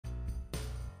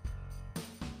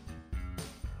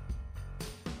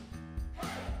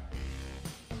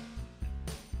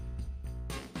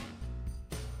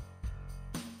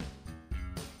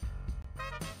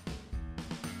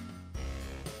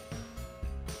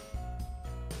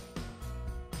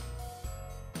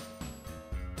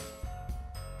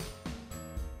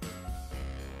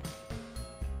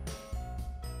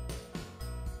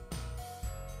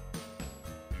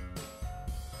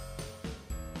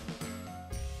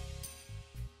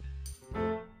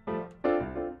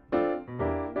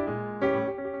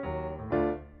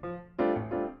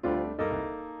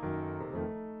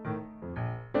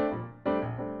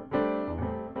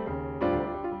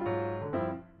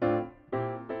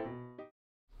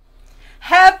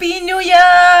Happy New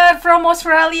Year from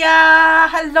Australia!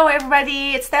 Hello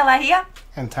everybody, it's Stella here.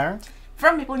 And Tarrant.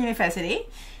 From Meeple University.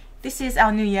 This is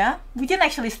our New Year. We didn't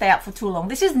actually stay up for too long.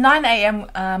 This is 9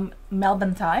 AM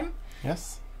Melbourne time.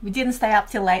 Yes. We didn't stay up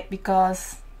till late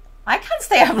because I can't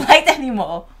stay up late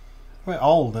anymore. We're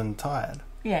old and tired.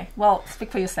 Yeah, well,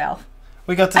 speak for yourself.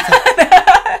 We got to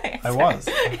I was.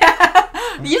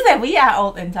 You said we are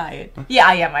old and tired. Yeah,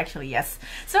 I am actually, yes.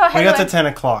 So we got to 10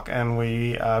 o'clock and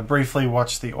we briefly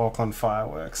watched the Auckland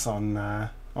fireworks on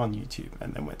YouTube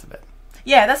and then went to bed.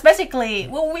 Yeah, that's basically,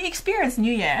 well, we experienced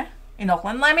New Year in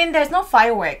Auckland. I mean, there's no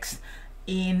fireworks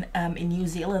in New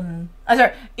Zealand.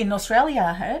 Sorry, in Australia,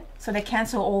 I heard. So they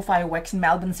cancel all fireworks in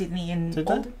Melbourne, Sydney, and Did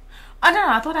they? I don't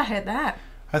know. I thought I heard that.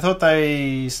 I thought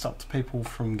they stopped people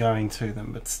from going to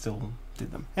them, but still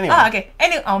did them. Anyway. Oh, okay.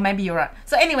 Oh, maybe you're right.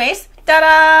 So, anyways,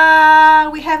 ta-da!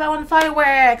 We have our own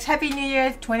fireworks. Happy New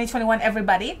Year 2021,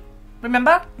 everybody.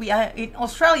 Remember, we are in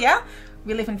Australia.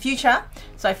 We live in future.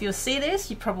 So if you see this,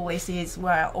 you probably see it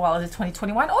while it's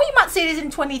 2021, or you might see this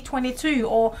in 2022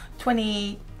 or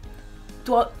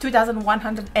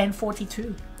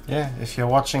 2142. Yeah, if you're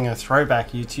watching a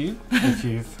throwback YouTube, if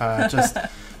you've just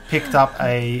picked up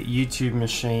a YouTube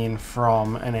machine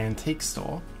from an antique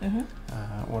store,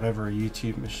 whatever a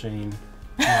YouTube machine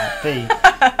might be,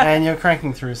 and you're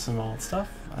cranking through some old stuff,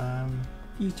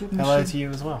 YouTube hello machine. to you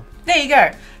as well. There you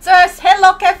go. So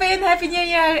hello Kevin, Happy New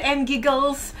Year, and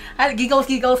Giggles,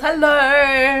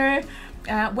 hello.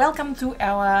 Welcome to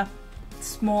our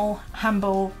small,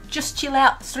 humble, just chill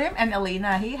out stream. And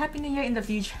Alina here, Happy New Year in the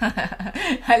future.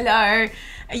 Hello.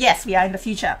 Yes, we are in the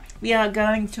future. We are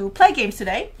going to play games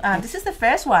today. This is the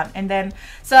first one, and then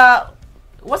so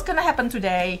what's gonna happen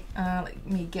today? Let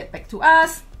me get back to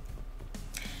us.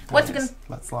 That's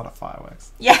a lot of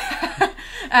fireworks. Yeah.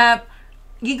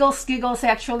 Giggles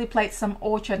actually played some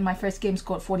Orchard. My first game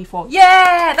scored 44.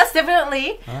 Yeah, that's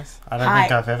definitely Nice. I don't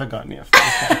think I've ever gotten near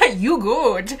 44. You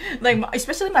good. Like,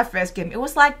 especially my first game. It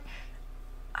was like,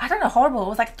 I don't know, horrible. It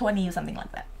was like 20 or something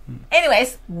like that.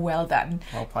 Anyways, well done.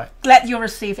 Well played. Glad you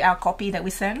received our copy that we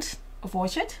sent of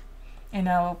Orchard. And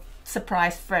our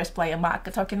surprise first player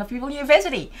mark talking of Meeple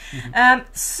University.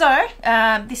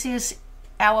 This is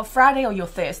our Friday or your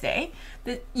Thursday.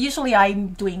 Usually I'm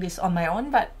doing this on my own,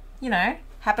 but, you know,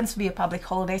 happens to be a public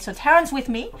holiday, so Tarrant's with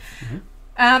me.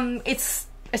 It's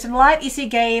a light, easy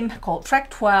game called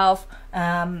Track 12.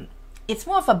 It's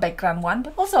more of a background one,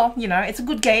 but also, you know, it's a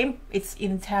good game. It's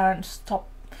in Tarrant's top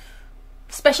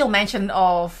special mention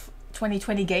of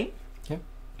 2020 game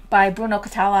by Bruno,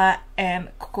 Cathala, and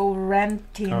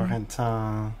Corentin.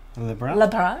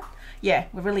 Lebrat. Yeah,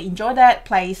 we really enjoy that.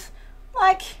 Plays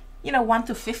like, you know, 1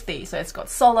 to 50, so it's got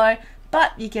solo,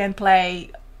 but you can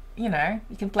play. You know,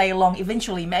 you can play along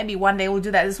eventually. Maybe one day we'll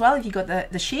do that as well if you got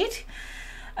the sheet.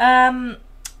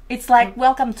 It's like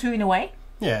Welcome to in a way.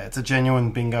 Yeah, it's a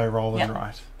genuine bingo roll and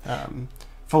write.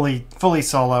 Fully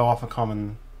solo off a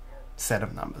common set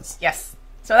of numbers. Yes.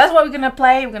 So that's what we're gonna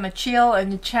play. We're gonna chill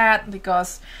and chat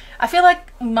because I feel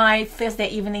like my Thursday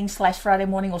evening / Friday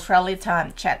morning Australia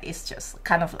time chat is just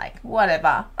kind of like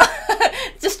whatever.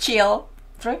 Just chill.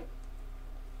 True?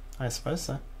 I suppose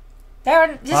so.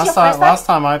 Darren, this is your first time? Last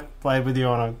time I played with you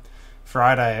on a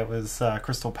Friday, it was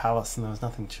Crystal Palace, and there was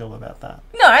nothing chill about that.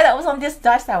 No, that was on this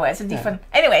Dice Tower. It's a different.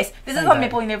 Anyways, this is on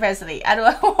Meeple University. I do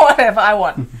whatever I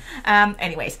want.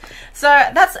 Anyways, so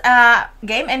that's a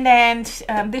game, and then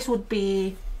this would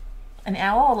be an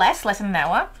hour or less than an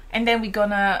hour, and then we're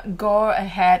gonna go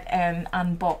ahead and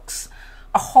unbox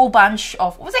a whole bunch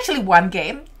of. It was actually one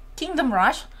game, Kingdom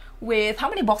Rush. With how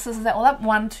many boxes is that all up?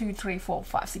 1, 2, 3, 4,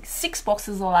 5, 6. 6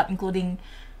 boxes all up, including,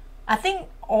 I think,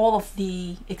 all of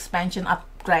the expansion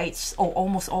upgrades, or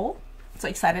almost all. So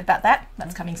excited about that.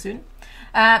 That's coming soon.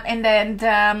 And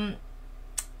then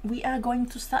we are going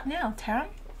to start now.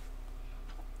 Tarrant,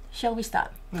 shall we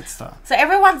start? Let's start. So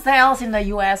everyone else in the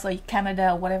US or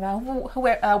Canada or whatever,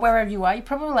 wherever you are, you're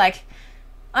probably like,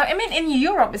 I mean, in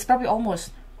Europe, it's probably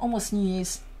almost New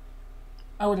Year's,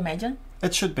 I would imagine.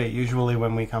 It should be. Usually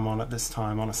when we come on at this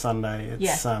time on a Sunday,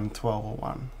 it's 12 or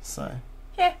 1. So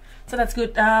yeah, so that's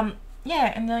good. And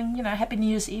then, you know, Happy New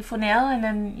Year's Eve for now, and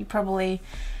then you probably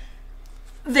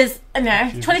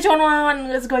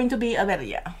 2021 is going to be a better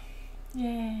year.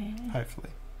 Yeah. Hopefully.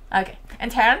 Okay.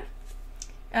 And Tarrant,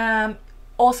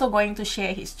 also going to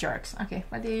share his jokes. Okay,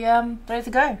 ready to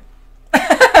go?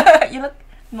 You look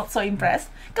not so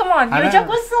impressed. Come on, your joke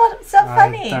was so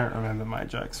funny. I don't remember my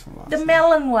jokes from last The time.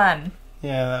 melon one.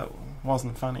 Yeah, that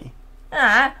wasn't funny.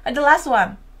 The last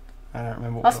one. I don't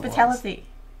remember what Hospitality. it was.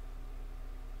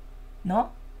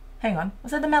 No? Hang on.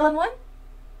 Was that the melon one?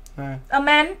 No. A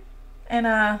man and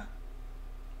a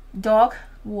dog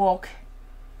walk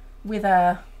with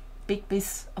a big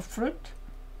piece of fruit?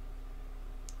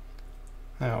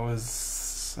 That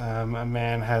was a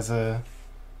man has a.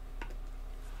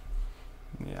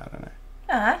 Yeah, I don't know.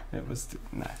 It was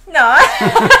no. No,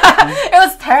 it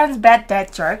was Tarrant's bad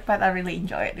dad joke, but I really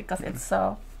enjoy it because it's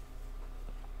so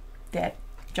dad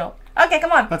joke. Okay,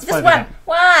 come on, Let's just play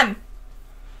one.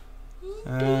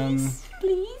 Um,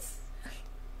 Please.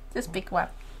 Just pick one.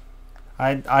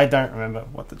 I don't remember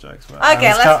what the jokes were.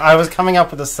 Okay, I was coming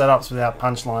up with the setups without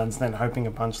punchlines, then hoping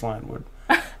a punchline would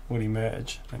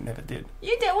emerge. It never did.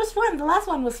 There was one. The last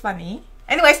one was funny.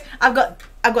 Anyways, I've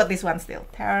got this one still.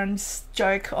 Tarrant's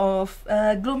joke of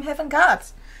Gloomhaven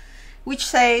cards, which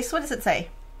says, what does it say?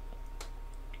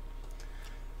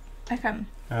 I can.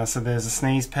 So there's a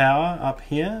sneeze power up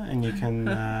here, and you can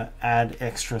add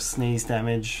extra sneeze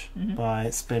damage by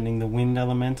spending the wind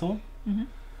elemental.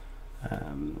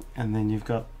 And then you've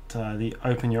got the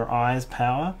open your eyes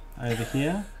power over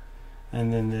here,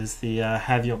 and then there's the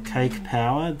have your cake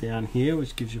power down here,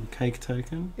 which gives you a cake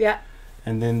token. Yeah.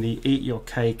 And then the eat your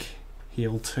cake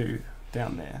heal 2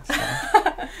 down there.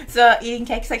 So, so eating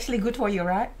cake is actually good for you,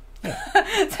 right? Yeah.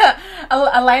 So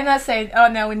Elena said, "Oh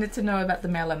no, we need to know about the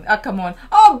melon." Oh come on!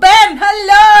 Oh Ben,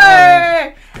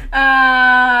 hello!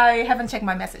 I haven't checked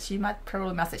my message. You might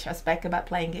probably message us back about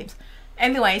playing games.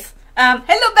 Anyways,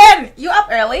 hello Ben, you up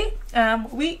early?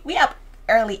 We up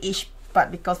early-ish,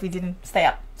 but because we didn't stay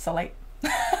up so late.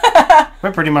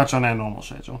 we're pretty much on our normal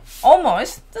schedule.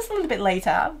 Almost, just a little bit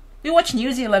later. We watched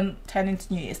New Zealand turn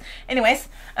into New Year's. Anyways,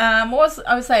 what was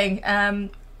I was saying?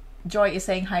 Joy is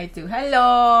saying hi too.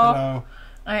 Hello. Hello.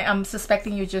 I am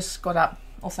suspecting you just got up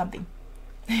or something.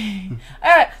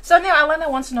 Alright, so now Alana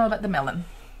wants to know about the melon.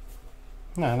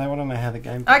 No, they want to know how the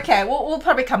game goes. Okay, we'll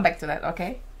probably come back to that,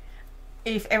 okay?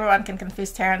 If everyone can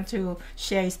convince Tarrant to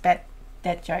share his bad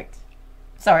joke.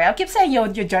 Sorry, I keep saying your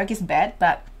joke is bad,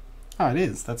 but... Oh, it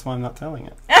is. That's why I'm not telling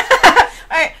it.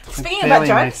 Alright, speaking about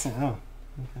jokes... Oh,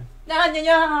 okay. No.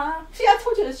 See, I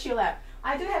told you to chill out.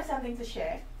 I do have something to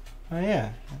share. Oh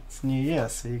yeah, it's New Year,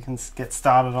 so you can get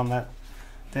started on that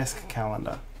desk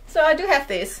calendar. So I do have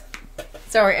this.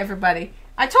 Sorry, everybody.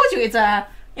 I told you it's a,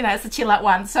 it's a chill out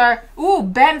one. So,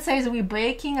 Ben says we're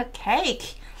baking a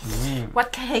cake.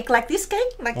 What cake? Like this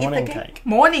cake? Like morning cake?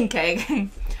 Morning cake.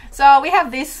 So we have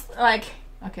this, like,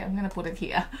 okay, I'm gonna put it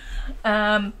here.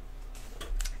 Wayan,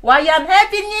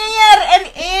 Happy New Year and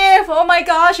Eve! Oh my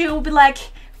gosh, it will be like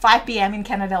 5 PM in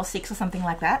Canada or 6 or something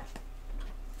like that.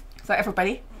 So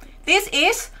everybody, this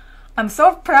is, I'm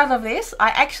so proud of this. I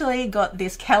actually got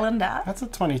this calendar. That's a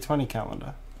 2020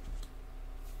 calendar.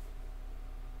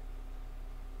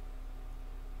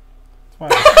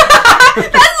 What?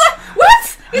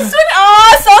 It's so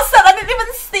sad. I didn't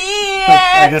even see it.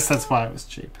 I guess that's why it was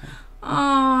cheap. Oh.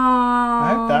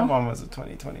 I hope that one was a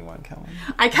 2021 calendar.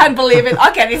 I can't believe it.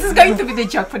 Okay, this is going to be the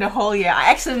joke for the whole year.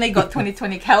 I accidentally got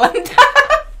 2020 calendar. This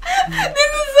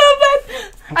is so bad.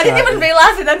 I didn't even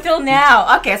realize it until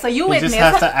now. Okay, so you just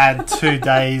have to add 2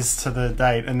 days to the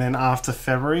date, and then after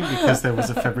February, because there was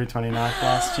a February 29th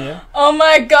last year. Oh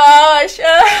my gosh.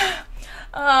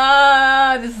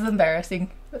 This is embarrassing,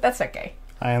 but that's okay.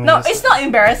 No, it's not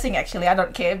embarrassing actually. I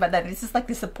don't care, but then it's just like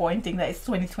disappointing that it's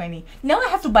 2020. Now I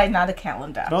have to buy another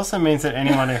calendar. It also means that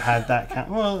anyone who had that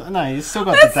well, no, you still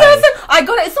got the day. So, I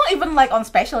got it. It's not even like on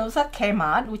special. It was at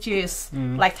Kmart, which is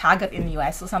like Target in the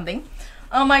US or something.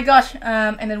 Oh my gosh.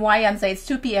 And then Wayan says it's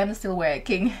 2 PM still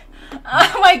working.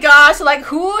 Oh my gosh. Like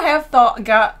who have thought?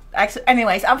 Actually,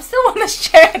 anyways, I still want to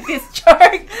share this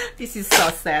joke. This is so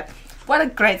sad. What a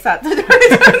great start to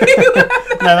 2021.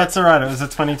 No, that's alright. It was a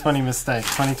 2020 mistake.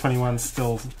 2021's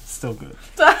still good.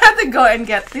 So I had to go and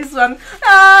get this one.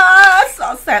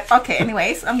 So sad. Okay,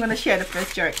 anyways, I'm going to share the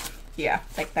first joke. Yeah,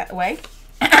 take that away.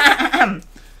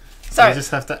 So you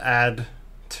just have to add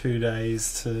 2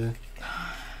 days to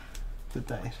the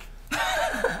date.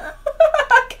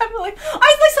 I can't believe. I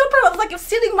was like so proud. I was like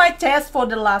sitting my test for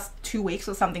the last 2 weeks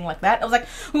or something like that. I was like,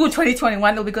 ooh,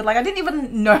 2021 will be good. Like I didn't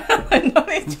even know.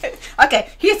 Okay,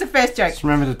 here's the first joke. Just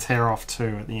remember to tear off 2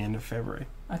 at the end of February.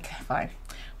 Okay, fine.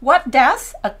 What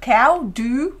does a cow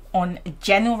do on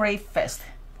January 1st?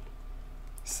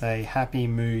 Say Happy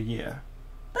Moo Year.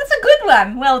 That's a good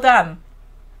one. Well done.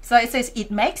 So it says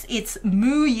it makes its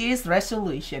Moo Year's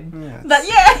resolution. Yes. But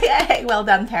yeah, well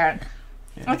done, Tarrant.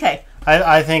 Yeah. Okay.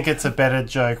 I think it's a better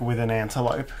joke with an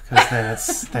antelope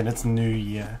because then it's New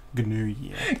Year. GNU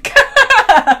Year.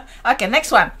 Okay,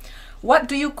 next one. What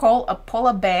do you call a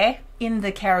polar bear in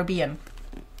the Caribbean?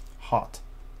 Hot.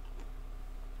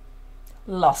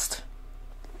 Lost.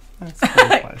 That's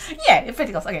pretty close. Yeah, it's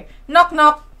pretty close. Okay. Knock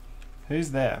knock. Who's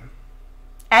there?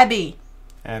 Abby.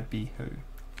 Abby who?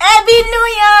 Happy New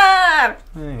Year!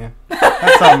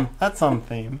 Yeah. That's on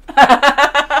theme.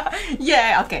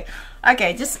 Yeah,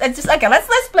 okay, just okay.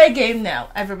 Let's play a game now,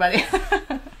 everybody.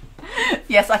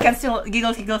 Yes, I can still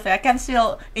giggle. I can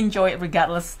still enjoy it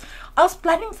regardless. I was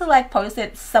planning to like post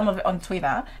it, some of it on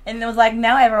Twitter, and it was like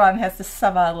now everyone has to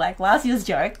suffer like last year's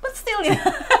joke, but still, you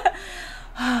know.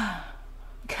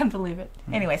 Can't believe it.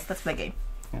 Anyways, let's play a game.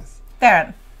 Yes.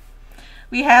 Tarrant.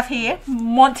 We have here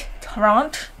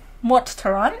Tarrant,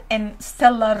 and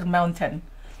Stellar Mountain.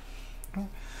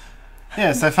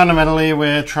 Yeah, so fundamentally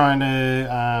we're trying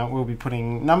to, we'll be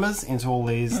putting numbers into all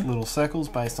these little circles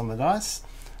based on the dice,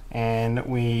 and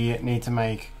we need to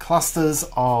make clusters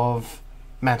of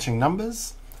matching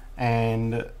numbers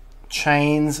and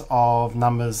chains of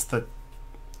numbers that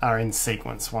are in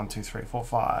sequence, 1, 2, 3, 4,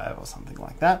 5 or something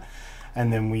like that,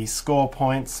 and then we score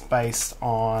points based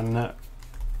on,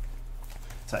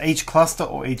 so each cluster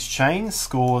or each chain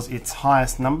scores its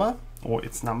highest number, or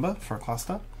its number for a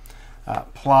cluster,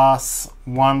 plus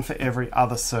 1 for every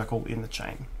other circle in the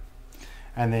chain.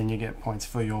 And then you get points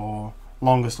for your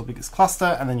longest or biggest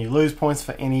cluster, and then you lose points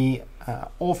for any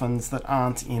orphans that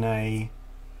aren't in a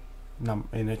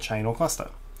chain or cluster.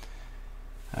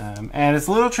 And it's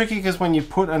a little tricky because when you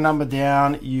put a number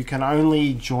down, you can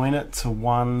only join it to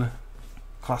one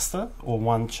cluster or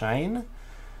one chain.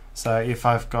 So if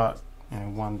I've got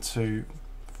 1, 2,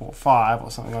 4, 5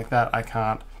 or something like that, I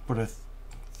can't put a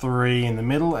 3 in the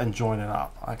middle and join it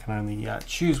up. I can only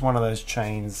choose one of those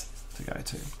chains to go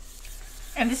to.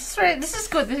 And this is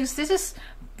good. This is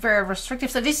very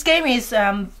restrictive. So this game is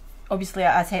obviously,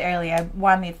 I said earlier,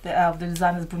 one is the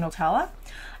designer is Bruno,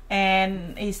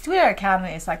 and his Twitter account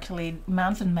is actually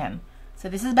Mountain Man. So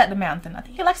this is about the mountain. I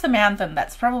think he likes the mountain.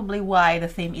 That's probably why the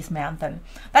theme is mountain.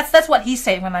 That's what he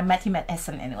said when I met him at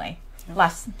Essen anyway.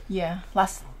 Yep.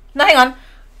 No, hang on,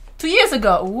 2 years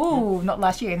ago. Ooh, not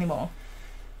last year anymore.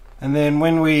 And then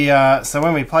when we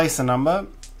place a number,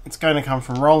 it's going to come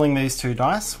from rolling these two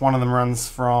dice. One of them runs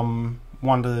from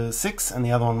 1 to 6 and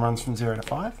the other one runs from 0 to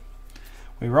 5.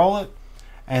 We roll it,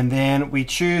 and then we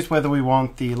choose whether we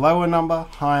want the lower number,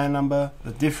 higher number,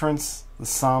 the difference, the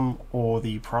sum, or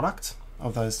the product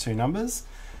of those two numbers.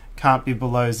 Can't be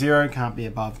below 0, can't be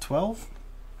above 12.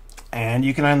 And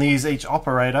you can only use each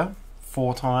operator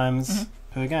 4 times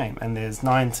per game, and there's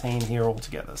 19 here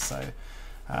altogether. So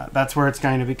that's where it's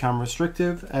going to become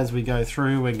restrictive. As we go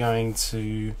through, we're going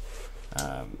to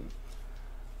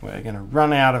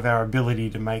run out of our ability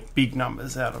to make big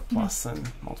numbers out of plus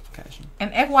and multiplication.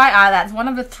 And FYI, that's one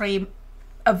of the 3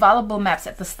 available maps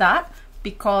at the start,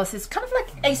 because it's kind of like,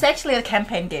 it's actually a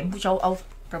campaign game, which I'll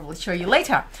probably show you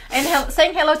later. And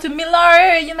saying hello to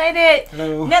Milo, you made it.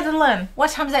 Hello. Netherlands.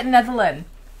 What time is that in Netherlands?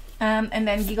 And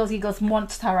then Giggles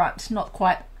Mont Tarrant, not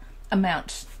quite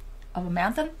amount of a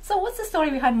mountain. So what's the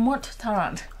story behind Mont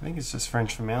Tarrant? I think it's just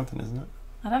French for mountain, isn't it?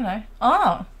 I don't know.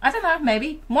 Oh, I don't know,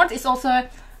 maybe. Mont is also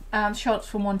short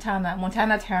for Montana.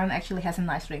 Montana Tarrant actually has a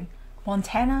nice ring.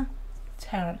 Montana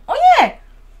Tarrant. Oh yeah!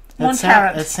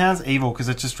 It sounds evil because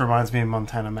it just reminds me of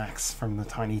Montana Max from the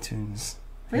Tiny Toons.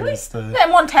 Really? Yeah,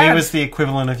 Montana. He was the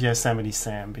equivalent of Yosemite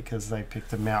Sam because they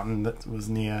picked a mountain that was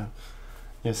near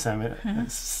Yosemite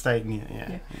State.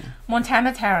 Yeah.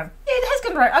 Montana Tarrant. Yeah, it has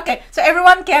good right. Okay, so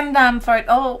everyone can vote.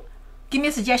 Oh, give me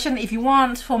a suggestion if you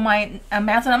want for my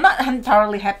mountain. I'm not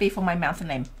entirely happy for my mountain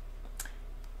name.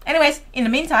 Anyways, in the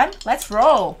meantime, let's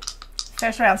roll.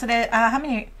 First round. So there, how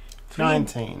many? 3.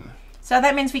 19. So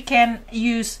that means we can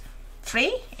use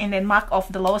 3 and then mark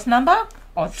off the lowest number,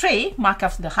 or 3, mark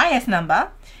off the highest number,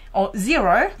 or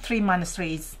 0, 3 minus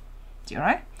 3 is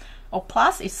 0, or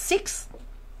plus is 6,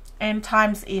 and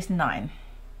times is 9.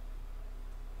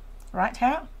 Right,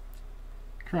 Tarrant?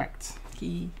 Correct.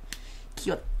 Cute.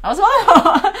 I was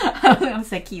going to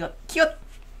say cute. Cute.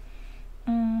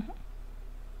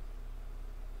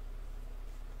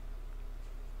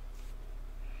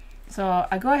 So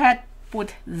I go ahead,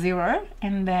 put 0,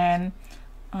 and then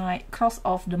I cross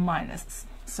off the minuses.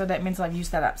 So that means I've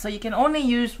used that up. So you can only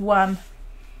use one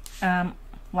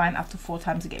line up to 4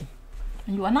 times a game.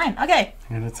 And you are 9. Okay.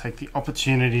 I'm going to take the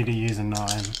opportunity to use a 9.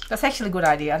 That's actually a good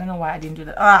idea. I don't know why I didn't do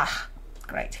that. Ah,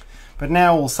 great. But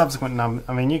now all subsequent numbers,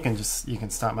 I mean, you can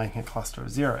start making a cluster of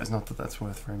zeros. Not that that's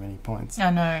worth very many points. I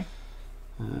know.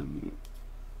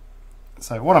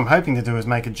 So what I'm hoping to do is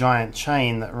make a giant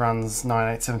chain that runs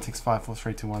 9, 8, 7, 6, 5, 4,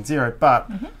 3, 2, 1, 0.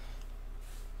 But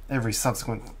every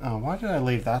subsequent... Oh, why did I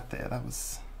leave that there? That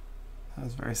was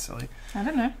very silly. I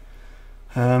don't know.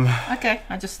 Okay,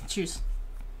 I just choose.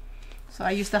 So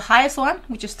I use the highest one,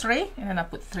 which is 3, and then I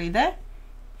put 3 there.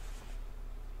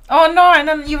 Oh no, and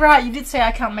then you're right, you did say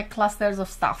I can't make clusters of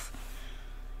stuff.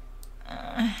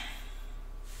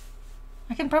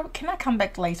 I can probably, can I come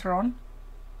back later on?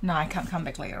 No, I can't come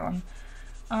back later on.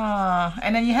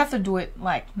 And then you have to do it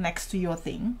like next to your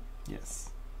thing. Yes.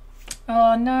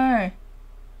 Oh no.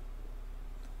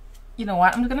 You know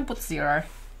what? I'm gonna put 0.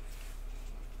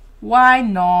 Why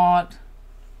not?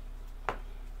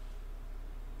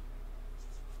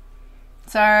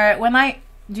 So when I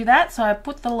do that, so I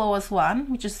put the lowest one,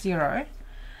 which is 0.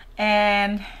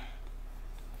 And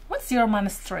what's 0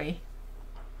 minus 3?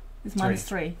 It's minus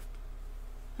 3.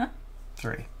 Huh?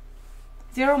 3.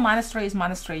 0 minus 3 is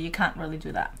minus 3. You can't really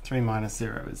do that. 3 minus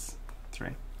 0 is 3.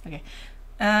 Okay.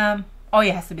 Oh,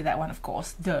 it has to be that one, of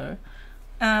course. Duh.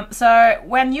 So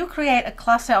when you create a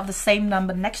cluster of the same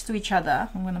number next to each other,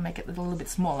 I'm going to make it a little bit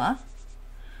smaller.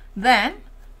 Then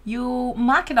you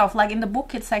mark it off. Like in the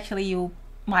book, it's actually you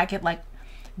mark it like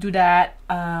do that.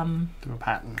 Do a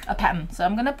pattern. A pattern. So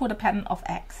I'm going to put a pattern of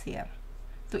X here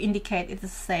to indicate it's the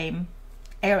same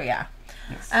area.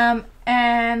 Yes.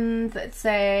 And let's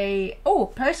say, oh,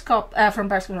 Periscope, from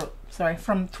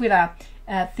Twitter,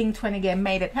 Think20 Game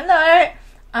made it. Hello,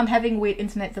 I'm having weird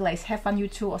internet delays. Have fun, you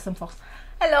too, awesome folks.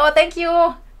 Hello, thank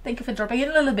you. Thank you for dropping in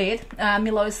a little bit.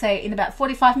 Milo say in about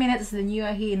 45 minutes, then you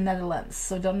are here in Netherlands.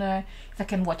 So don't know if I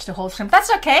can watch the whole stream.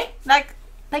 That's okay. Like,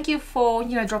 thank you for,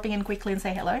 you know, dropping in quickly and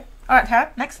say hello. All right,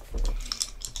 Tarrant, next.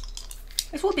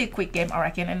 This will be a quick game, I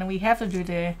reckon, and we have to do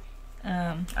the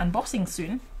unboxing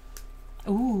soon.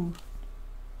 Ooh.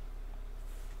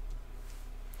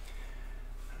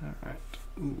 Alright.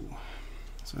 Ooh.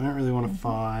 So I don't really want a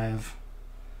 5.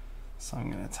 So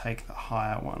I'm going to take the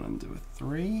higher one and do a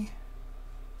 3.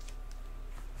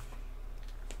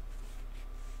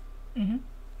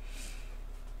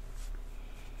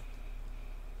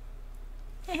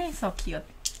 So cute.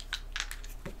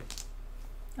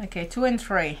 Okay, 2 and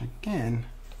 3. Again.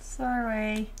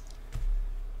 Sorry.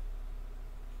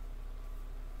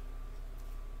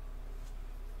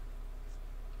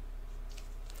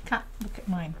 Can't look at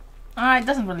mine. It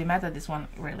doesn't really matter, this one,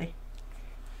 really.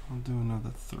 I'll do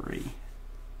another 3.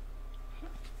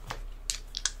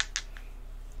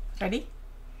 Ready?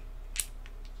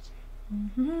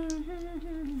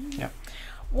 Yep.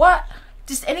 What?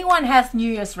 Does anyone have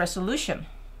New Year's resolution?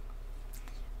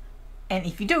 And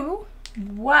if you do,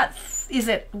 what is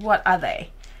it? What are they?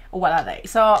 Or what are they?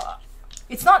 So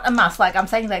it's not a must. Like I'm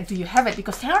saying, like, do you have it?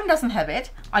 Because Tarrant doesn't have it.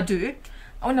 I do.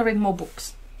 I want to read more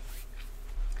books.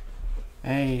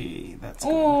 Hey, that's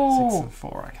good. Ooh. 6 and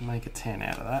 4. I can make a 10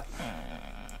 out of that.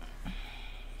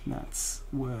 That's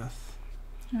worth.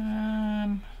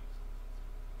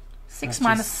 6 That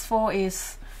minus just- 4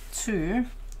 is 2.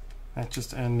 That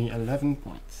just earned me 11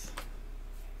 points.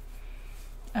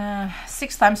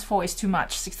 6 times 4 is too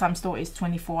much. 6 times 2 is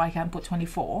 24. I can put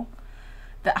 24.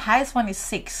 The highest one is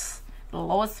 6. The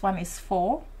lowest one is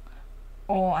 4.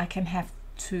 Or I can have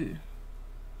 2.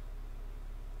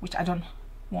 Which I don't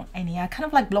want any. I kind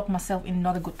of like block myself in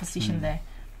not a good position there.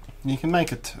 You can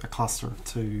make a cluster of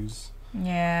 2s.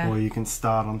 Yeah. Or you can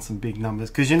start on some big numbers.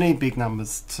 Because you need big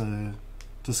numbers to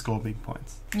score big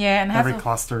points. Yeah, and every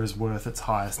cluster is worth its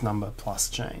highest number plus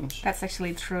change. That's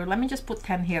actually true. Let me just put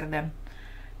 10 here then.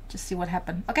 Just see what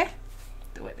happened. Okay,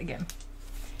 do it again.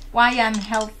 Yan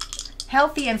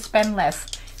healthy and spend less.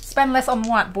 Spend less on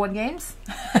what? Board games?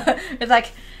 It's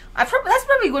like that's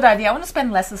probably a good idea. I want to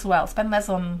spend less as well. Spend less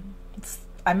on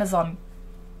Amazon.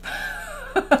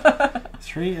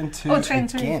 3 and 2 Oh, 3 and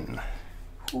 2. again.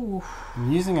 Ooh. I'm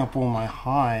using up all my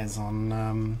highs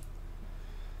on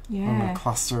a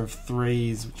cluster of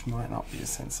 3s, which might not be a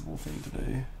sensible thing to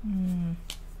do.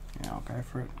 Yeah, I'll go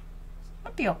for it.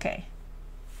 Might be okay.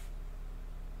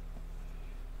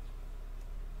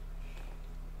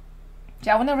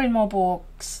 Yeah, I want to read more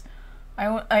books,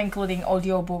 including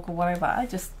audiobook or whatever.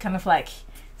 Just kind of like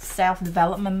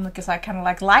self-development, because I kind of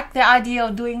like the idea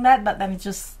of doing that, but then it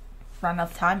just run out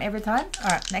of time every time. All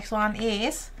right, next one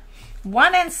is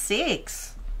 1 and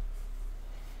 6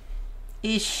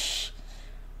 ish.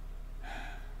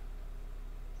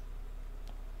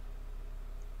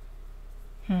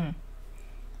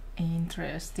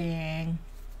 Interesting.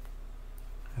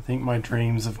 I think my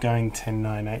dreams of going 10,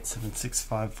 9, 8, 7, 6,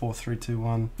 5, 4, 3, 2,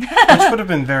 1, which would have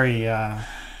been very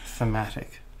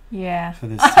thematic. Yeah. For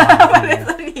this time.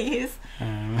 That's what it is.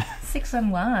 6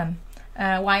 and 1.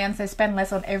 Yan says spend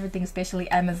less on everything, especially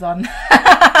Amazon.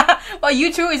 Well,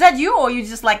 you too. Is that you, or you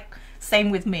just like same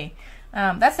with me?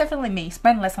 That's definitely me.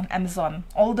 Spend less on Amazon.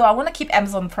 Although I want to keep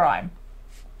Amazon Prime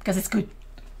because it's good.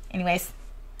 Anyways.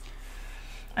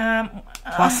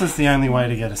 Plus is the only way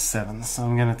to get a 7, so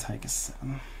I'm going to take a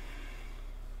 7.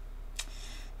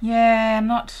 Yeah, I'm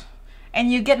not.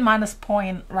 And you get minus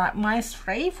point, right? Minus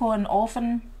 3 for an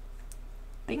orphan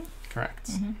thing?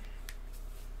 Correct.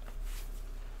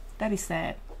 That is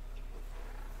sad.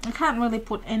 I can't really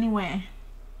put anywhere.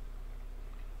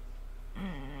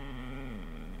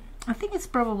 I think it's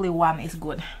probably 1 is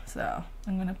good. So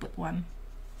I'm gonna put 1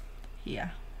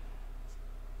 here.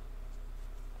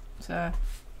 So,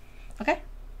 okay.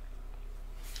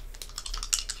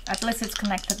 At least it's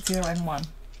connected 0 and 1.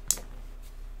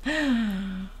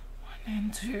 1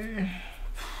 and 2.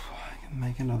 I can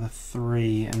make another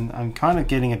 3, and I'm kind of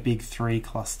getting a big 3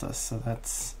 cluster, so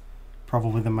that's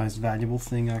probably the most valuable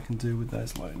thing I can do with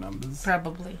those low numbers.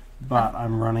 Probably. But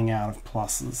I'm running out of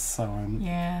pluses, so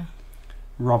I'm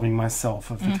robbing myself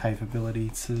of the capability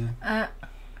to.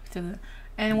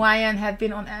 And Ryan had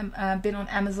been on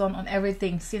Amazon on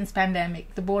everything since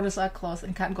pandemic. The borders are closed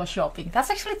and can't go shopping. That's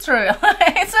actually true.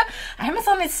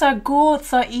 Amazon is so good,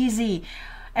 so easy.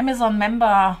 Amazon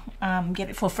member, get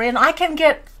it for free, and I can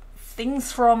get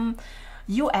things from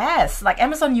US, like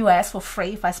Amazon US, for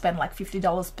free if I spend like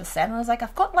 $50 per cent. I was like, I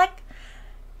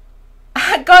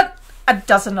got a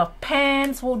dozen of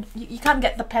pens. Well, you can't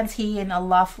get the pens here, and I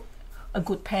love a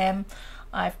good pen.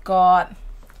 I've got,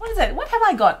 what is it? What have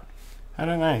I got? I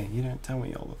don't know. You don't tell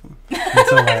me all of them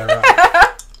until they arrive.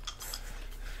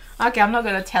 Okay, I'm not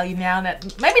going to tell you now.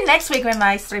 That maybe next week when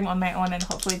I stream on my own, and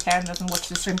hopefully Tarrant doesn't watch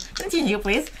the stream. Continue,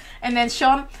 please. And then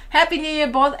Sean, Happy New Year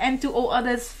both, and to all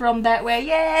others from that way.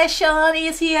 Yeah, Sean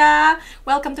is here.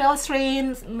 Welcome to our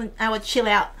streams. I would chill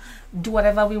out, do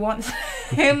whatever we want.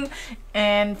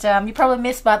 And you probably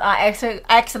missed, but I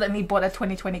accidentally bought a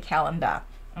 2020 calendar.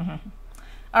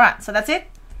 Alright, so that's it?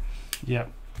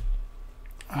 Yep.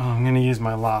 Oh, I'm going to use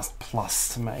my last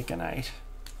plus to make an 8.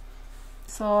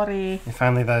 Sorry. If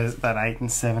only that 8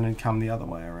 and 7 had come the other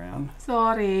way around.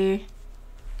 Sorry,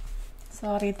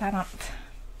 Tarrant.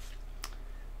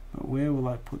 But where will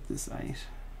I put this 8?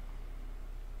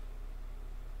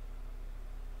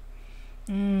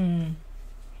 I'll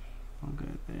go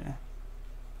there.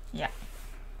 Yeah.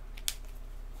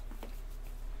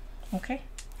 Okay.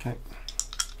 Okay.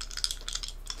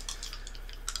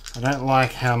 I don't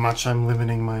like how much I'm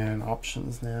limiting my own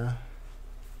options now.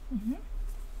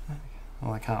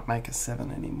 Well, I can't make a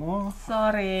 7 anymore.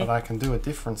 Sorry. But I can do a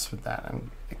difference with that and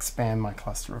expand my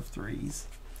cluster of 3s.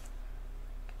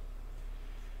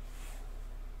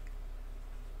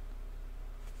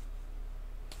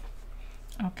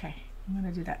 Okay, I'm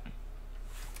gonna do that.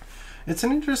 It's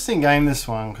an interesting game, this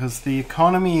one, because the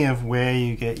economy of where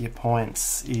you get your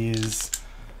points is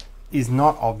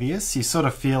not obvious. You sort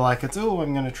of feel like it's, oh,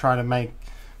 I'm going to try to make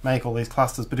all these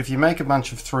clusters. But if you make a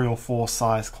bunch of 3 or 4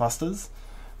 size clusters,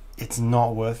 it's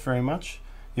not worth very much.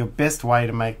 Your best way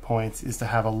to make points is to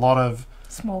have a lot of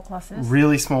small clusters,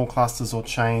 really small clusters or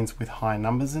chains with high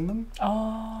numbers in them.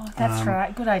 Oh, that's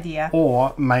right. Good idea.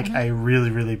 Or make a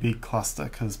really, really big cluster,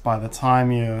 because by the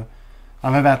time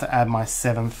I'm about to add my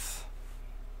 7th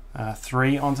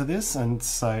 3 onto this, and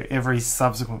so every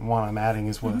subsequent one I'm adding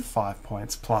is worth 5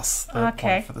 points plus the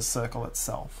point for the circle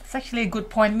itself. It's actually a good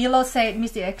point. Milo said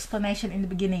missed the explanation in the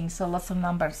beginning, so lots of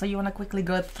numbers. So you want to quickly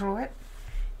go through it?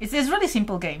 It's a really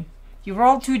simple game. You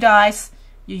roll 2 dice,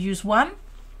 you use 1,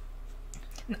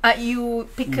 you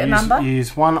pick a number. You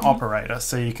use 1 operator,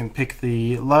 so you can pick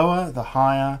the lower, the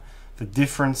higher, the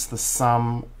difference, the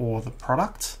sum, or the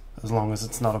product, as long as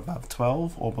it's not above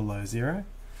 12 or below 0.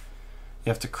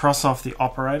 You have to cross off the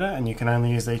operator, and you can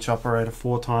only use each operator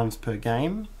 4 times per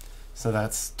game. So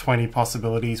that's 20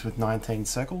 possibilities with 19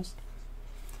 circles.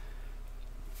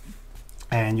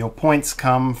 And your points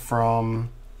come from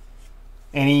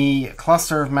any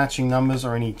cluster of matching numbers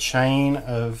or any chain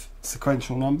of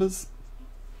sequential numbers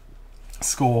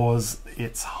scores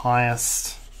its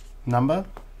highest number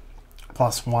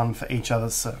plus 1 for each other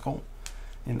circle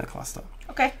in the cluster.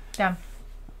 Okay, done.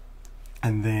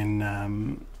 And then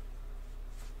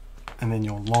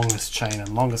your longest chain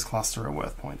and longest cluster are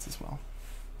worth points as well.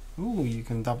 Ooh, you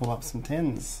can double up some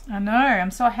 10s. I know,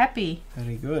 I'm so happy.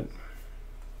 Very good.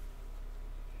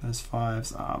 Those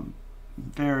 5s are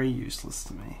very useless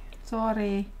to me.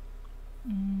 Sorry.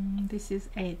 This is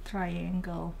a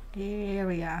triangle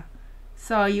area.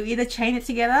 So you either chain it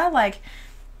together, like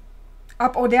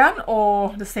up or down,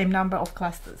 or the same number of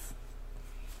clusters.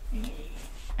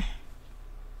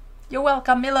 You're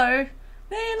welcome, Milo.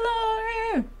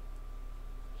 Milo!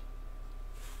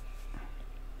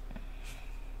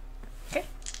 Okay.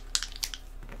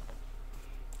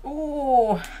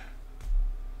 Ooh.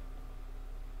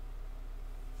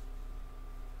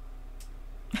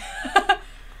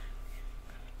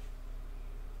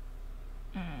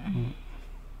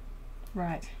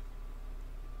 Right.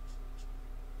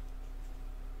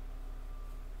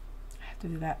 I have to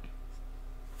do that.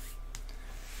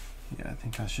 Yeah, I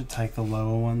think I should take the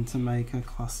lower one to make a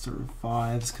cluster of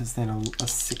 5s, because then a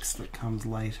 6 that comes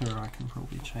later I can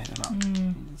probably chain it up.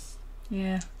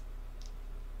 Yeah.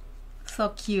 So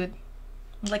cute.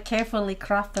 Like carefully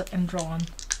crafted and drawn.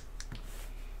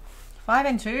 5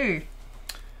 and 2.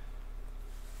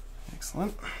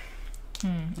 Excellent.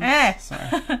 Sorry.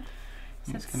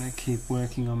 I'm just going to keep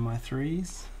working on my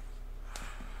 3s.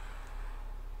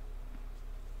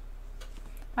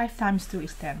 5 times 2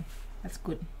 is 10. That's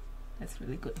good. That's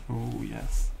really good. Oh,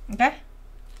 yes. Okay.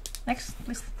 Next,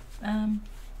 please.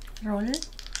 Roll.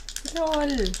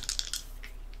 Roll.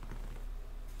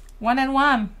 1 and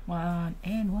 1. 1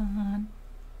 and 1.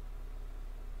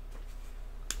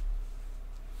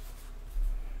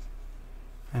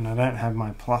 And I don't have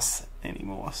my plus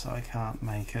anymore, so I can't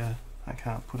make I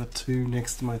can't put a 2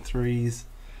 next to my 3s.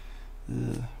 What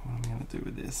am I going to do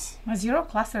with this? My 0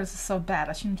 clusters is so bad.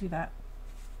 I shouldn't do that.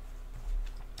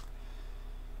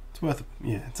 It's worth,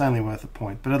 yeah, it's only worth a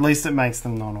point, but at least it makes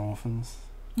them non-orphans.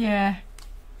 Yeah.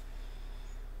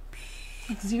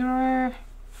 0.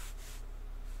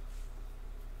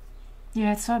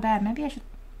 Yeah, it's so bad. Maybe I should.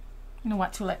 You know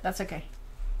what? Too late. That's okay.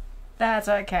 That's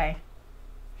okay.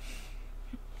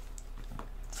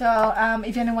 So,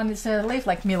 if anyone is live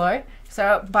like Milo,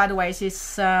 so by the way,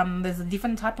 it's, there's a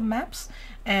different type of maps,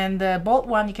 and the bold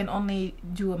one you can only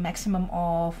do a maximum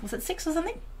of, was it 6 or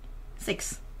something?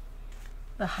 6.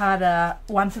 The harder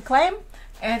one to claim,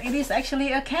 and it is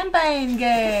actually a campaign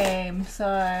game.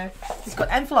 So it's got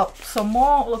envelopes, so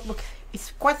more. Look,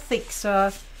 it's quite thick.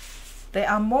 So there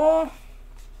are more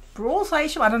rules. I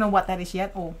don't know what that is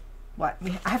yet, or what.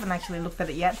 I haven't actually looked at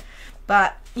it yet.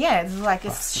 But yeah, it's like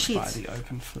it's shit. By the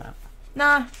open flap.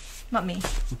 Nah, not me.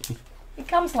 It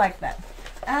comes like that.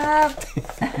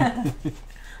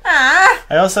 I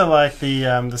also like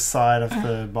the side of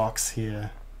the box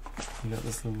here. You got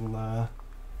this little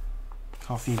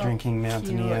coffee drinking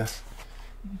mountaineer.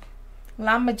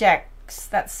 Lumberjacks.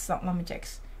 That's not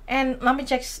lumberjacks. And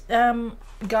lumberjacks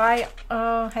guy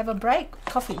have a break.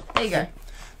 Coffee. There you go.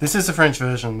 This is the French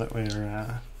version that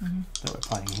we're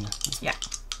playing here. Yeah.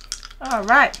 All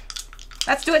right.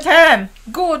 Let's do a turn.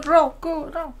 Good roll.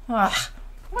 Good roll.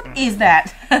 What is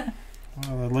that?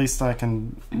 Well, at least I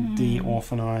can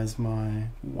de-orphanize my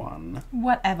 1.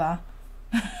 Whatever.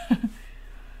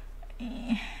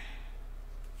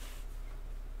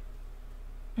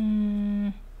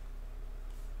 2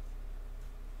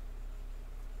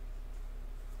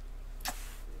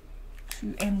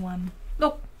 and 1.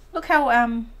 Look how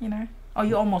you know. Oh,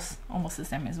 you're almost the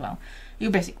same as well.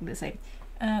 You're basically the same.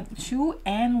 2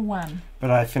 and 1.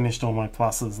 But I finished all my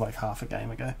pluses like half a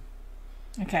game ago.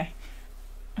 Okay.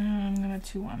 I'm gonna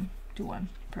 2-1. 2-1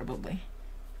 probably.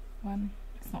 1.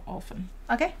 It's not often.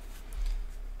 Okay.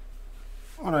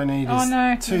 What I need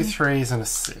is 2 3s and a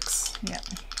 6. Yeah.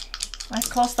 I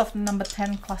closed off the number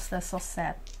 10 cluster. So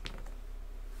sad.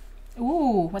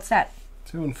 Ooh, what's that?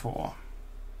 2 and 4.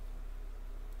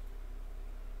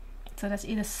 So that's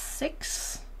either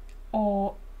 6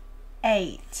 or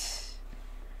 8.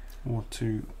 Or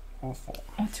 2 or 4.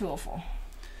 Or 2 or 4.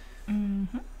 I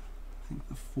think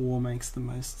the 4 makes the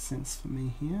most sense for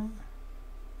me here.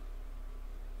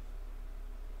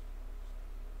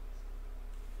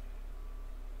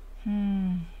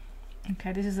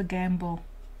 Okay, this is a gamble.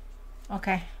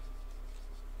 Okay.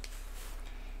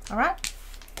 Alright.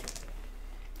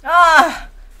 Oh,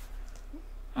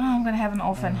 I'm gonna have an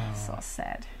orphan. So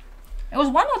sad. It was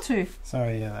 1 or 2?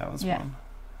 Sorry, yeah, that was 1.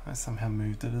 I somehow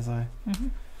moved it as I...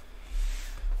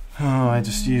 Oh, I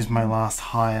just used my last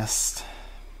highest.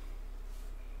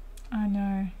 I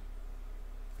know.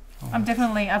 I've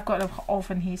got an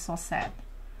orphan here, so sad.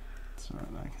 That's right,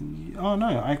 I can... Oh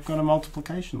no, I've got a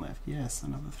multiplication left. Yes,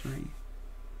 another 3.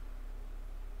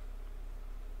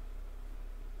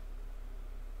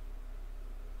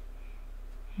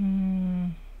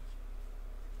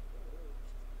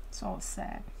 So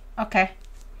sad. Okay.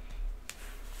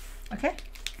 Okay.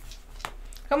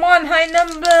 Come on, high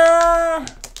number.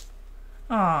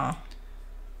 Ah.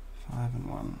 5 and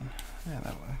 1. Yeah,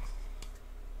 that works.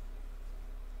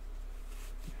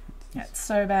 That's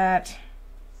so bad.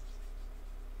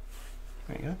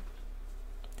 There you go.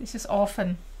 This is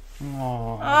orphan.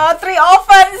 Oh, 3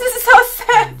 orphans. This is so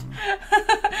sad.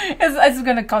 it's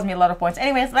gonna cost me a lot of points.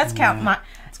 Anyways, let's count.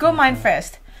 Let's go mine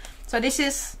first. So this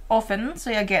is orphan.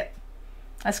 So you get.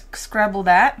 Let's scrabble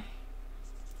that.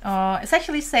 It's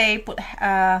actually say put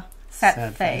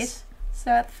sad face.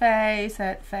 Sad face,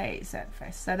 sad face, sad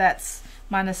face. So that's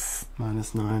minus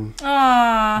 9.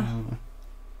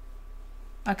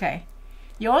 Okay.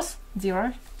 Yours?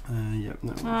 0. Yep.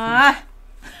 No.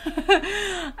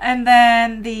 And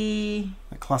then the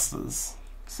clusters.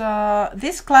 So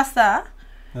this cluster.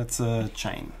 That's a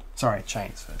chain. Sorry,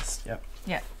 chains first. Yep.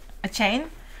 Yeah, a chain.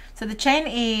 So the chain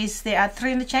is, there are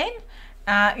 3 in the chain.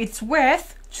 It's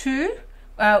worth 2.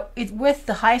 It's worth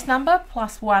the highest number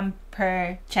plus 1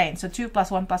 per chain. So 2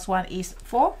 plus 1 plus 1 is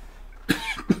 4.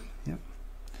 Yep.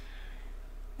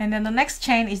 And then the next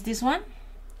chain is this one.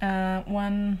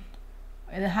 The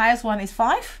highest one is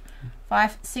 5.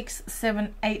 5, 6,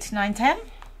 7, 8, 9, 10.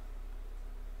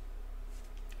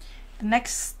 The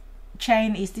next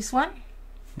chain is this one.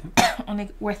 Yep. Only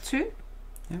worth 2.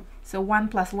 Yep. So 1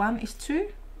 plus 1 is 2.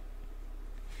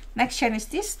 Next chain is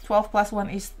this. 12 plus 1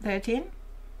 is 13.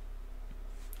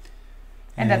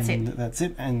 And that's it. That's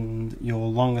it. And your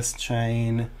longest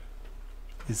chain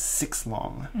is 6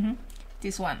 long.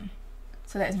 This one.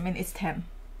 So that means it's 10.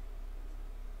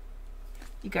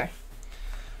 You go.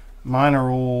 Mine are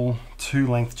all 2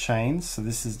 length chains, so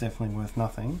this is definitely worth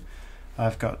nothing.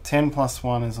 I've got 10 plus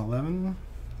 1 is 11,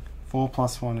 4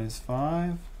 plus 1 is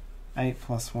 5, 8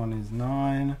 plus 1 is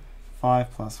 9,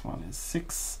 5 plus 1 is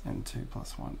 6, and 2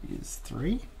 plus 1 is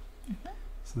 3.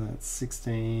 So that's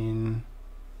 16,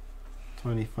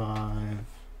 25,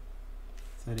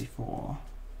 34.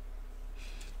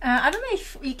 I don't know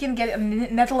if you can get it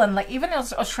in Netherlands, like even in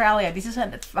Australia. This is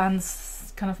an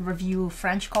advanced kind of review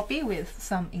French copy with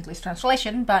some English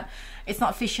translation, but it's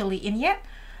not officially in yet.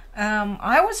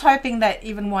 I was hoping that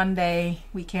even one day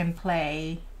we can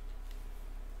play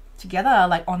together,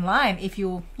 like online, if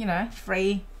you know,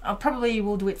 free. I probably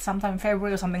will do it sometime in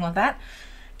February or something like that.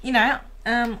 You know,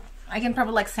 I can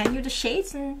probably like send you the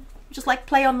sheets and just like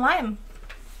play online.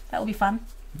 That will be fun.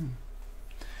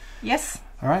 Yes.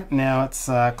 All right, now it's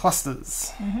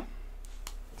clusters.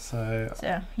 So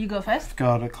you go first. I've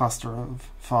got a cluster of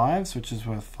 5s, which is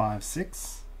worth 5,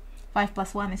 6. 5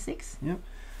 plus 1 is 6. Yep.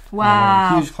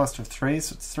 Wow. A huge cluster of 3s,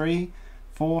 so it's 3,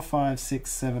 4, 5,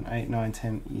 6, 7, 8, 9,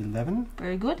 10, 11.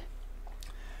 Very good.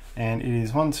 And it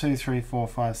is 1, 2, 3, 4,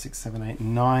 5, 6, 7, 8,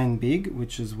 9 big,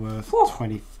 which is worth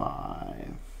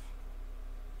 25.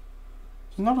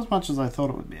 So not as much as I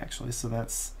thought it would be, actually. So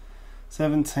that's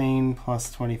 17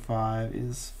 plus 25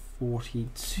 is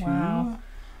 42. Wow.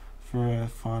 For a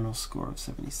final score of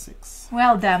 76.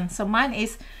 Well done. So mine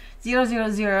is 0, 0,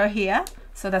 0 here.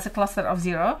 So that's a cluster of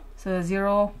 0. So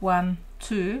 0, 1,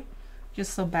 2.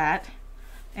 Just so bad.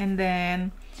 And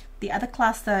then the other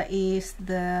cluster is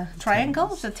the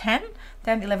triangle. So 10,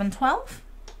 10, 11, 12.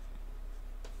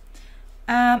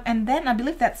 And then I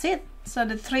believe that's it. So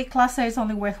the 3 cluster is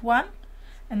only worth 1.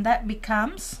 And that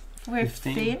becomes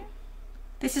 15.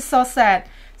 This is so sad.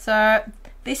 So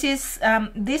this is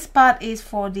this part is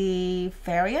for the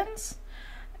variants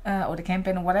or the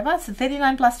campaign or whatever. So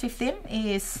 39 plus 15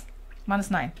 is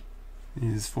minus 9.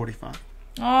 Is 45.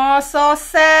 Oh, so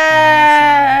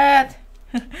sad.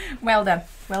 Well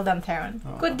done, Tarrant.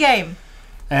 Oh. Good game.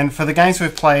 And for the games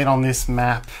we've played on this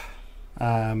map,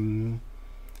 high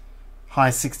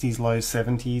 60s, low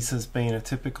 70s has been a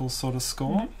typical sort of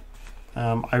score.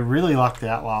 I really lucked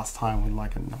out last time with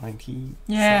like a 90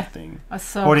 something.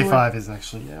 So 45 good. is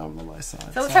actually on the low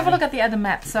side. So let's have a look at the other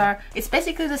map. So it's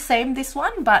basically the same, this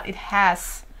one, but it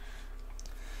has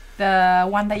the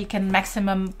one that you can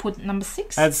maximum put number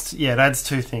 6. It adds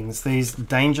 2 things. These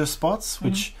danger spots,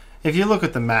 which if you look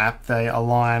at the map, they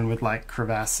align with like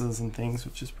crevasses and things,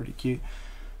 which is pretty cute.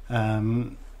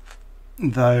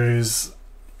 Those,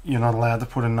 you're not allowed to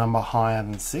put a number higher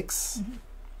than 6.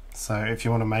 So if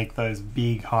you want to make those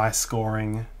big high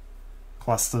scoring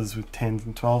clusters with 10s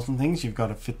and 12s and things, you've got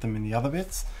to fit them in the other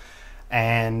bits.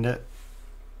 And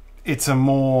it's a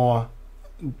more,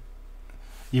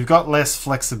 you've got less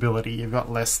flexibility, you've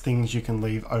got less things you can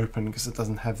leave open because it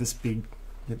doesn't have this big,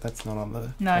 that's not on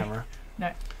the camera.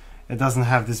 No. It doesn't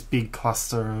have this big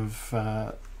cluster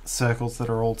of circles that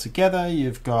are all together.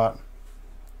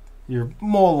 You're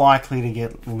more likely to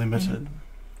get limited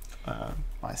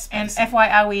by space. And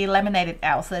FYI, we laminated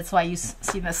out, so that's why you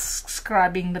see us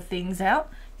scribing the things out,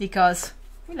 because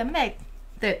we laminated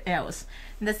ours.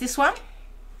 And there's this one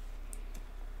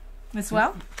as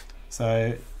well.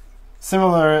 So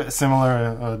similar,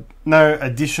 no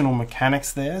additional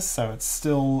mechanics there, so it's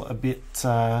still a bit.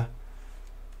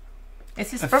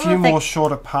 It's a few more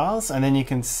shorter paths, and then you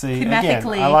can see again.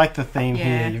 I like the theme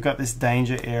here. You've got this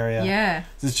danger area. Yeah.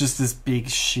 There's just this big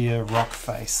sheer rock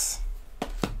face.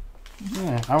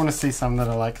 Yeah, I want to see some that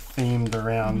are like themed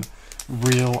around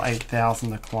real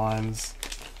 8,000 climbs.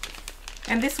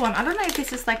 And this one, I don't know if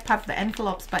this is like part of the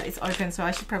envelopes, but it's open, so I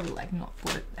should probably like not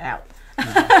put it out.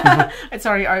 It's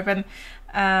already open.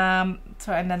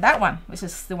 So and then that one, which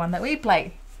is the one that we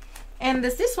played. And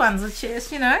there's this one, which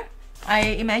is, you know, I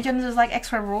imagine there's like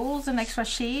extra rules and extra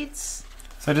sheets.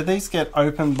 So did these get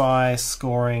opened by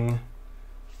scoring,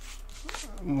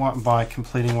 by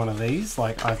completing one of these?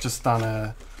 Like I've just done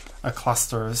a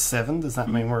cluster of 7. Does that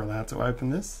mean we're allowed to open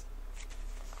this?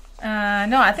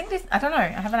 No, I think this, I don't know. I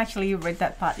haven't actually read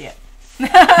that part yet.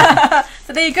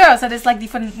 So there you go. So there's like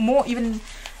different, more, even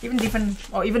different,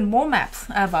 or even more maps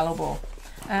available.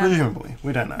 Presumably.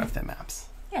 We don't know if they're maps.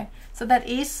 Yeah. So that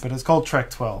is... But it's called Trek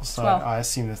 12, so 12. I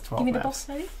assume there's 12 Give me maps. the box,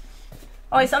 maybe?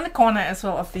 Oh, it's on the corner as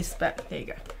well of this, but there you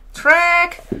go.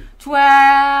 Trek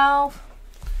 12.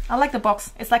 I like the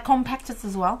box. It's like compacted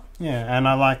as well. Yeah, and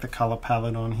I like the color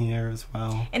palette on here as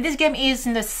well. And this game is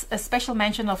in this a special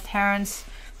mention of Tarrant's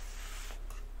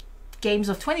games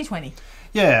of 2020.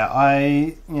 Yeah,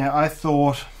 I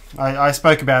thought I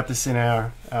spoke about this in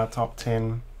our top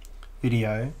 10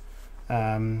 video.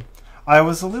 I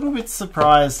was a little bit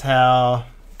surprised how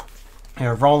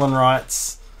roll and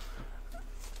writes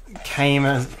came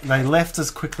as they left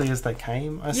as quickly as they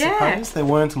came. I suppose there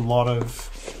weren't a lot of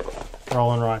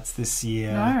roll and writes this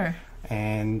year. No.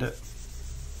 And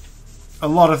a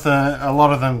lot of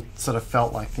them sort of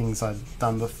felt like things I'd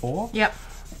done before. Yep.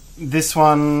 This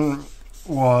one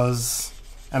was,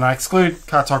 and I exclude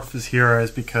Cartographer's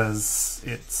Heroes because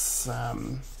it's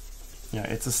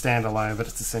it's a standalone, but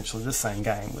it's essentially the same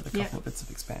game with a couple of bits of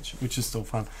expansion, which is still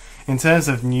fun. In terms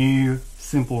of new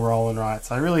simple roll and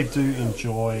writes, I really do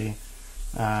enjoy.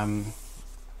 I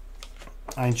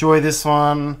enjoy this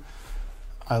one.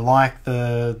 I like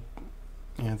the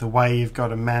way you've got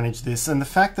to manage this, and the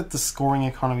fact that the scoring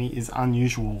economy is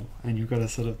unusual, and you've got to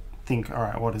sort of think, all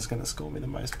right, what is going to score me the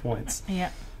most points? Yeah.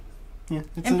 Yeah.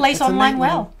 And plays online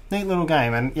well. Neat little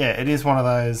game, and yeah, it is one of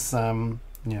those.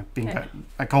 Bingo. Yeah.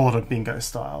 I call it a bingo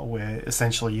style, where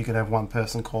essentially you could have one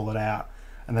person call it out,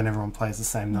 and then everyone plays the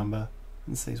same number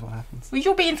and sees what happens. Would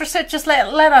you be interested? Just let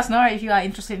us know if you are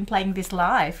interested in playing this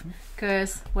live.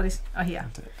 Because here.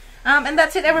 And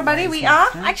that's it, everybody. We are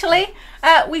actually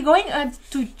we're going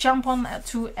to jump on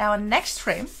to our next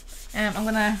stream. I'm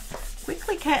gonna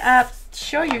quickly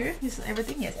show you. This is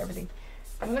everything. Yes, everything.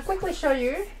 I'm gonna quickly show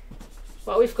you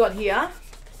what we've got here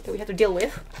that we have to deal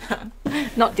with.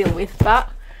 Not deal with, but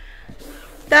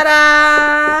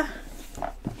ta-da!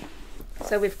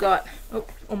 So we've got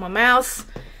on my mouse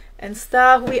and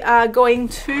stuff. We are going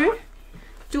to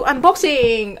do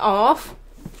unboxing of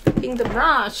In the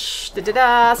Brush.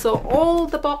 Da-da-da. So all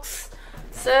the boxes,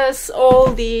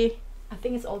 I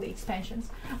think it's all the expansions.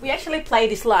 We actually played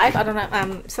this live. I don't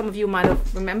know, some of you might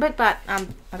have remembered, but I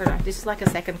don't know, this is like a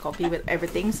second copy with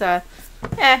everything, so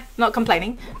yeah, not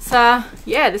complaining. So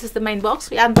yeah, this is the main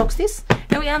box. We unbox this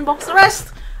and we unbox the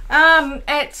rest.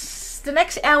 It's the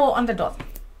next hour on the dot.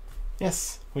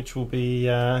 Yes, which will be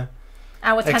hour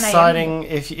 10 exciting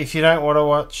if you don't want to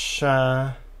watch.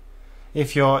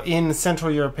 If you're in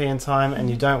Central European time and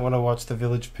you don't want to watch the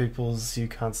Village Peoples, You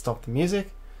Can't Stop the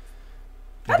Music.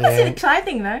 That's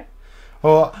exciting though.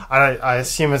 Well, I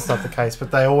assume it's not the case,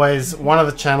 but they always, one of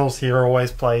the channels here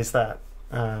always plays that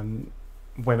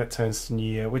when it turns to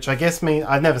New Year, which I guess means,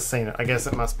 I've never seen it. I guess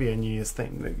it must be a New Year's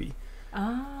themed movie.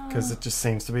 Because it just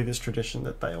seems to be this tradition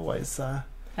that they always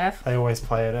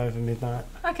play it over midnight.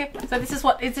 Okay, so this is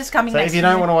what, is this coming so next? If you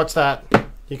don't want to watch that,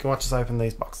 you can watch us open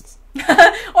these boxes.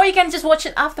 Or you can just watch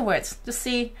it afterwards. Just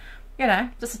see,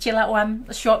 just a chill out one,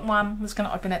 a short one. I'm just going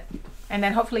to open it and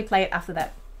then hopefully play it after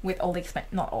that with all the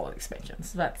not all the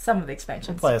expansions, but some of the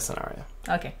expansions. Play a scenario.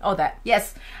 Okay, all that.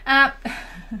 Yes.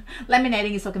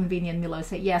 Laminating is so convenient, Milo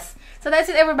said. Yes. So that's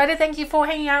it, everybody. Thank you for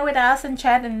hanging out with us and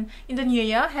chat in the new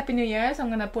year. Happy New Year. So I'm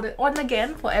going to put it on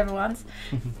again for everyone's.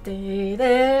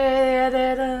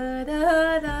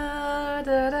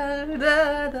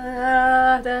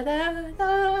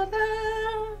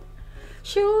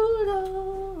 Should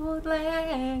old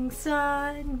lang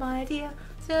syne, my dear,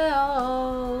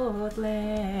 old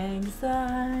lang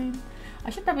syne. I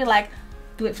should probably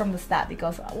do it from the start,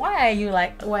 because why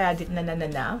I did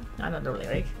na? I know the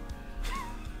lyric.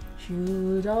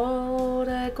 Should old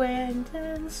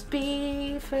acquaintance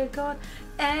be forgot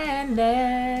and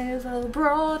never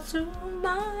brought to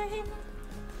mind?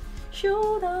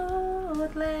 Should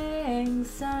old lang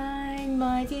syne,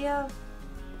 my dear.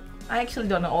 I actually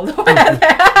don't know all the words.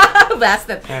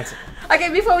 Bastard. Okay,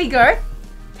 before we go,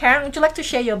 Tarrant, would you like to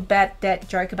share your bad dad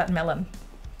joke about melon?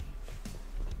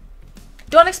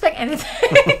 Don't expect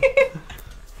anything.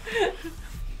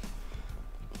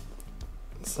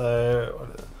 So,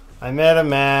 I met a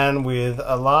man with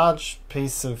a large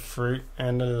piece of fruit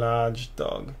and a large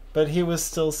dog, but he was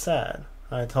still sad.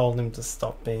 I told him to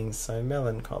stop being so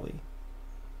melancholy.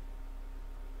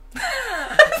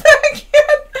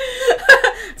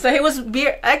 So he was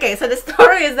beer. Okay, so the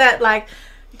story is that like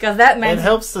because that man. It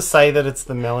helps to say that it's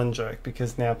the melon joke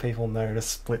because now people know to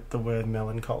split the word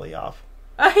melancholy up.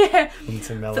 Oh yeah.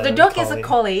 Into melon. So the dog is a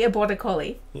collie, a border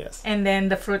collie. Yes. And then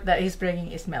the fruit that he's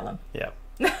bringing is melon. Yeah.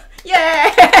 Yeah.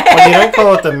 When you don't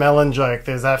call it the melon joke,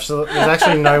 there's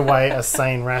actually no way a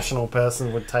sane, rational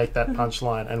person would take that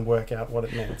punchline and work out what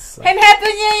it means. So. And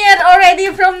Happy New Year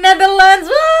already from Netherlands.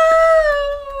 Woo!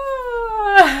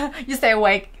 You stay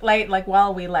awake late, like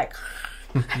while we like.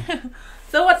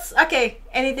 So what's okay?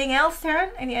 Anything else,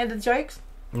 Tarrant? Any other jokes?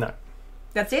 No.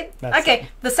 That's it. That's okay. it.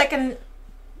 The second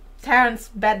Tarrant's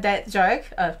bad dad joke.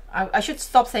 I should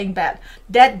stop saying bad.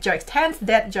 Dad jokes. Tarrant's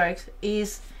dad jokes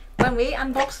is. When we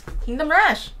unbox Kingdom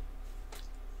Rush.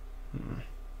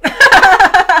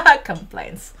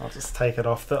 Complaints. I'll just take it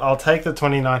off. I'll take the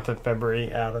 29th of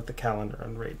February out of the calendar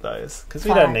and read those. Because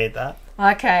we don't need that.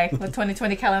 Okay, the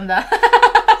 2020 calendar.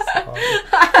 So,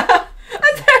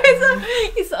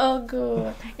 It's all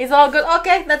good. It's all good.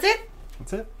 Okay, that's it.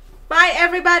 that's it. Bye,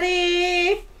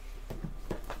 everybody.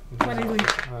 What are you doing?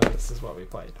 This is what we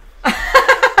played.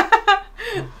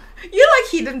 You're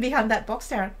like hidden behind that box,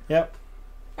 Tarrant. Yep.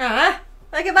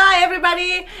 Okay, bye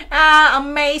everybody. I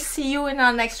may see you in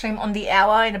our next stream on the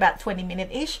hour in about 20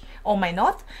 minutes-ish, or may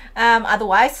not.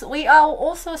 Otherwise, we are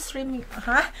also streaming,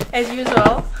 as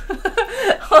usual,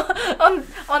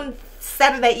 on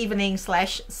Saturday evening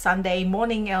 / Sunday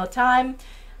morning our time.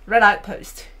 Red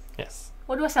Outpost. Yes.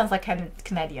 What do I sound like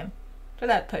Canadian?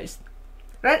 Red Outpost.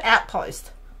 Red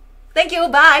Outpost. Thank you.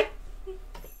 Bye.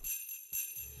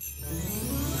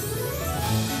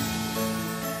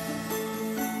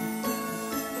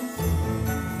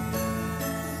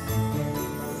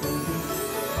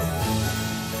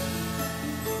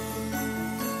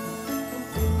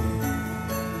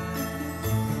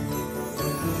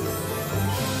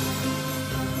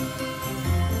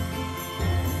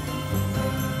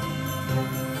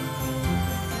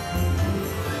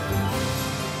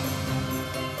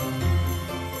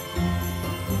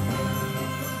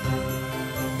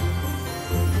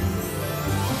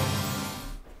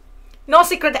 No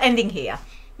secret ending here.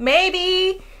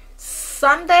 Maybe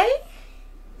Sunday?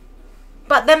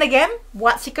 But then again,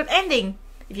 what secret ending?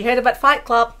 If you heard about Fight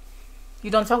Club,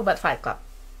 you don't talk about Fight Club.